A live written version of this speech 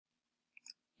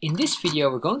In this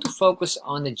video, we're going to focus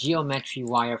on the geometry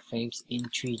wireframes in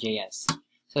Three.js.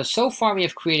 So far we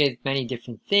have created many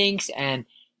different things and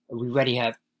we already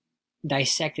have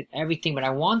dissected everything, but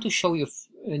I want to show you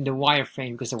the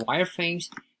wireframe because the wireframes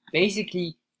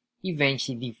basically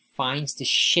eventually defines the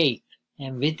shape.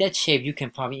 And with that shape, you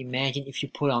can probably imagine if you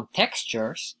put on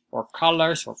textures or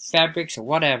colors or fabrics or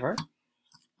whatever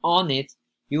on it,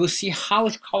 you will see how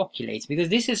it calculates, because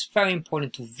this is very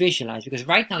important to visualize, because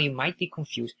right now you might be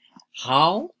confused.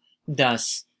 How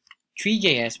does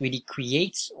Three.js really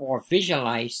create or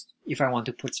visualize if I want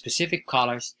to put specific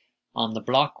colors on the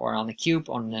block or on the cube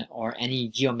or any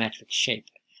geometric shape?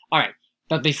 Alright,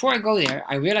 but before I go there,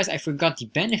 I realized I forgot the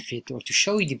benefit, or to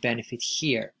show you the benefit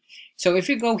here. So if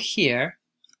you go here,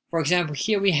 for example,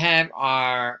 here we have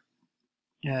our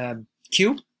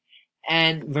cube.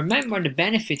 And remember, the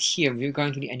benefit here, we're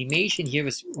going to the animation here,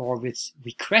 with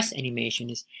request animation,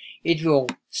 is it will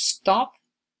stop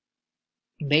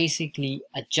basically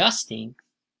adjusting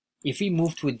if we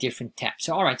move to a different tab.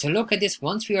 So alright, so look at this.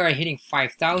 Once we are hitting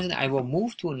 5000, I will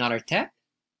move to another tab.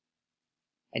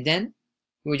 And then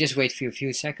we'll just wait for a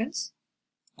few seconds.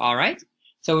 Alright.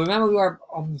 So remember, we are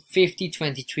on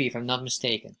 5023 if I'm not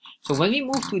mistaken. So when we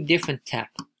move to a different tab,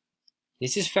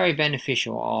 this is very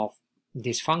beneficial of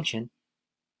this function.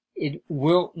 It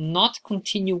will not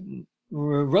continue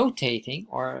rotating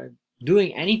or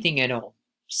doing anything at all,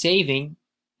 saving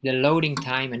the loading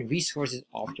time and resources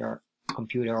of your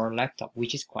computer or laptop,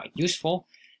 which is quite useful.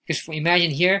 Because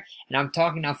imagine here, and I'm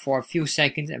talking now for a few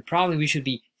seconds, and probably we should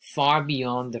be far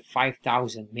beyond the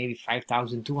 5000, maybe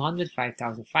 5200,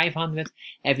 5500.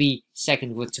 Every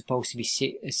second was supposed to be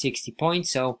 60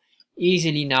 points, so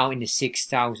easily now in the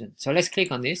 6000. So let's click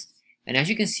on this. And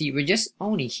as you can see, we're just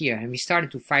only here, and we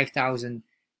started to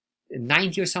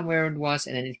 5090 or somewhere it was,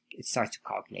 and then it starts to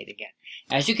calculate again.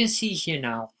 As you can see here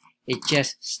now, it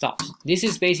just stops. This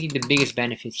is basically the biggest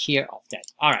benefit here of that.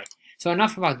 Alright, so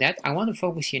enough about that. I want to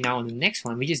focus here now on the next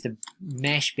one, which is the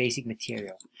mesh basic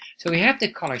material. So we have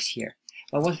the colors here,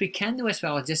 but what we can do as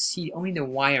well is just see only the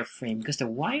wireframe, because the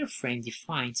wireframe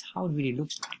defines how it really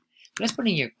looks like. So let's put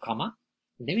in here comma,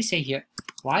 and then we say here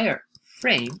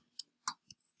wireframe.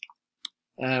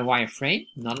 Wireframe,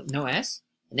 no S,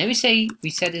 and then we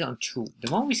set it on true.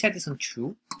 The moment we set this on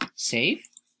true, save,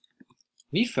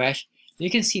 refresh,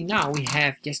 you can see now we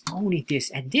have just only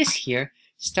this, and this here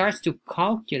starts to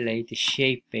calculate the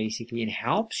shape. Basically, it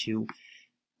helps you,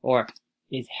 or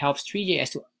it helps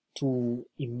Three.js to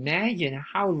imagine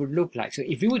how it would look like. So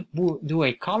if you would do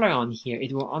a color on here,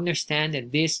 it will understand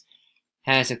that this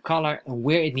has a color and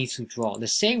where it needs to draw. The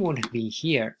same would be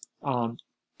here.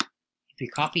 If we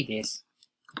copy this,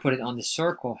 put it on the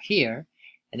circle here,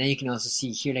 and then you can also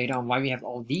see here later on why we have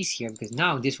all these here, because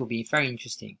now this will be very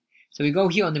interesting. So we go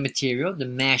here on the material, the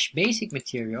mesh basic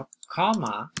material,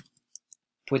 comma,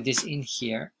 put this in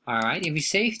here. Alright, if we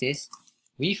save this,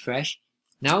 refresh,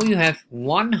 now you have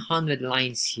 100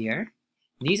 lines here.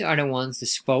 These are the ones, the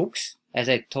spokes, as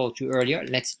I told you earlier.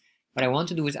 What I want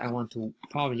to do is I want to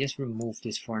probably just remove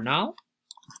this for now.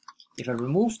 If I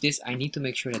remove this, I need to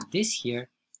make sure that this here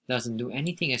doesn't do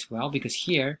anything as well, because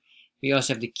here we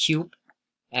also have the cube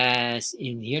as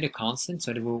in here, the constant,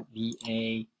 so there will be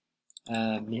a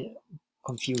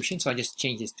confusion. So I just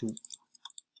change this to,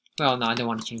 well, no, I don't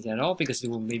want to change that at all because it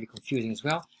will maybe confusing as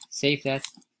well. Save that,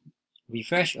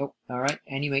 refresh. Oh, alright,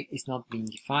 anyway, it's not being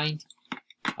defined.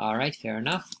 Alright, fair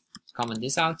enough. Comment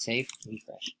this out, save,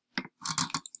 refresh.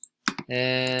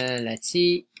 Let's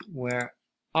see, where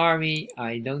are we?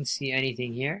 I don't see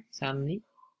anything here suddenly.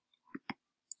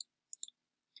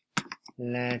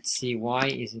 Let's see, why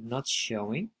is it not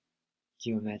showing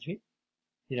geometry?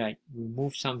 Did I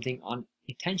remove something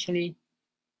unintentionally?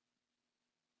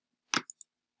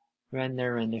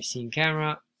 Render scene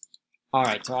camera.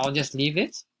 Alright, so I'll just leave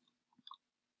it.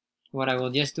 What I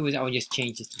will just do is I will just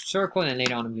change this to circle, and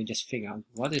later on we'll just figure out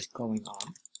what is going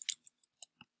on.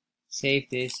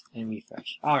 Save this and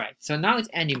refresh. Alright, so now it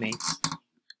animates.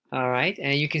 Alright,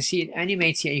 and you can see it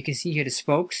animates here. You can see here the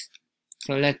spokes.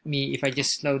 So let me, if I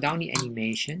just slow down the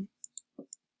animation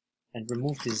and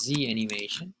remove the Z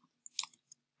animation.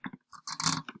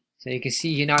 So you can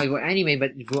see here now it will animate,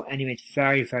 but it will animate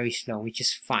very, very slow, which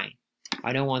is fine.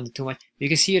 I don't want it too much. You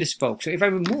can see here the spokes. So if I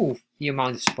remove the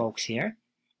amount of spokes here,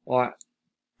 or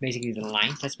basically the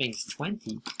lines, let's make this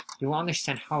 20, you will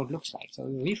understand how it looks like. So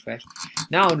we refresh.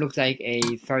 Now it looks like a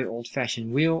very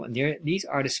old-fashioned wheel, and these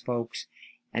are the spokes.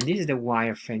 And this is the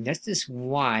wireframe. That's just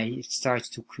why it starts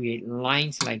to create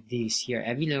lines like these here.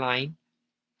 Every line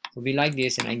will be like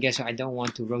this, and I guess I don't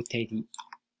want to rotate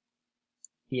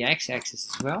the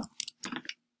x-axis as well.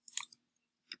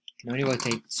 can only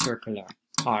rotate circular.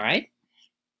 Alright.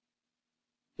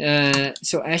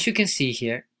 So as you can see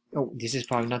here, oh, this is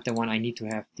probably not the one. I need to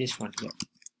have this one here.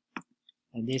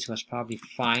 And this was probably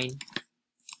fine.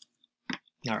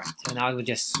 Alright, so now it will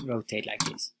just rotate like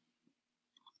this.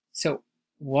 So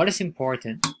what is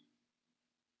important?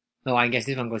 Oh, I guess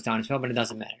this one goes down as well, but it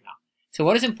doesn't matter now. So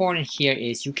what is important here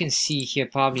is you can see here,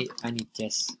 probably I need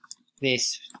just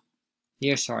this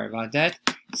here, sorry about that.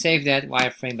 Save that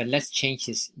wireframe, but let's change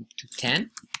this to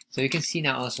 10. So you can see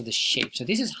now also the shape. So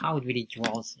this is how it really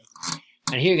draws it.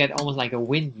 And here you get almost like a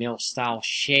windmill style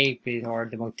shape or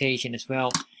the rotation as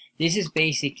well. This is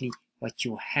basically what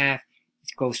you have.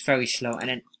 It goes very slow, and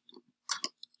then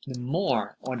the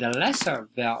more or the lesser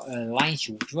lines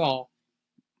you draw,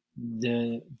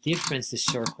 the difference the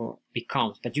circle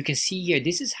becomes. But you can see here,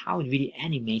 this is how it really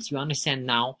animates. You understand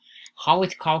now how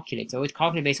it calculates. So it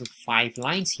calculates based on 5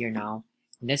 lines here now.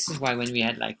 And this is why when we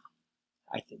had like,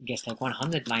 I guess like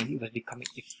 100 lines, it was becoming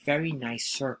a very nice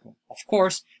circle. Of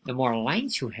course, the more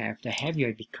lines you have, the heavier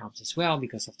it becomes as well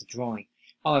because of the drawing.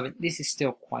 However, this is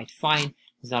still quite fine.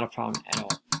 It's not a problem at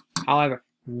all. However,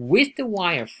 with the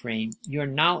wireframe, you're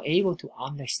now able to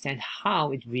understand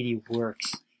how it really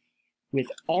works with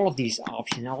all of these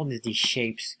options, all of these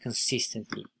shapes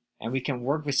consistently. And we can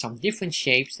work with some different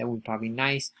shapes. That would be probably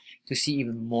nice to see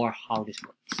even more how this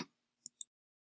works.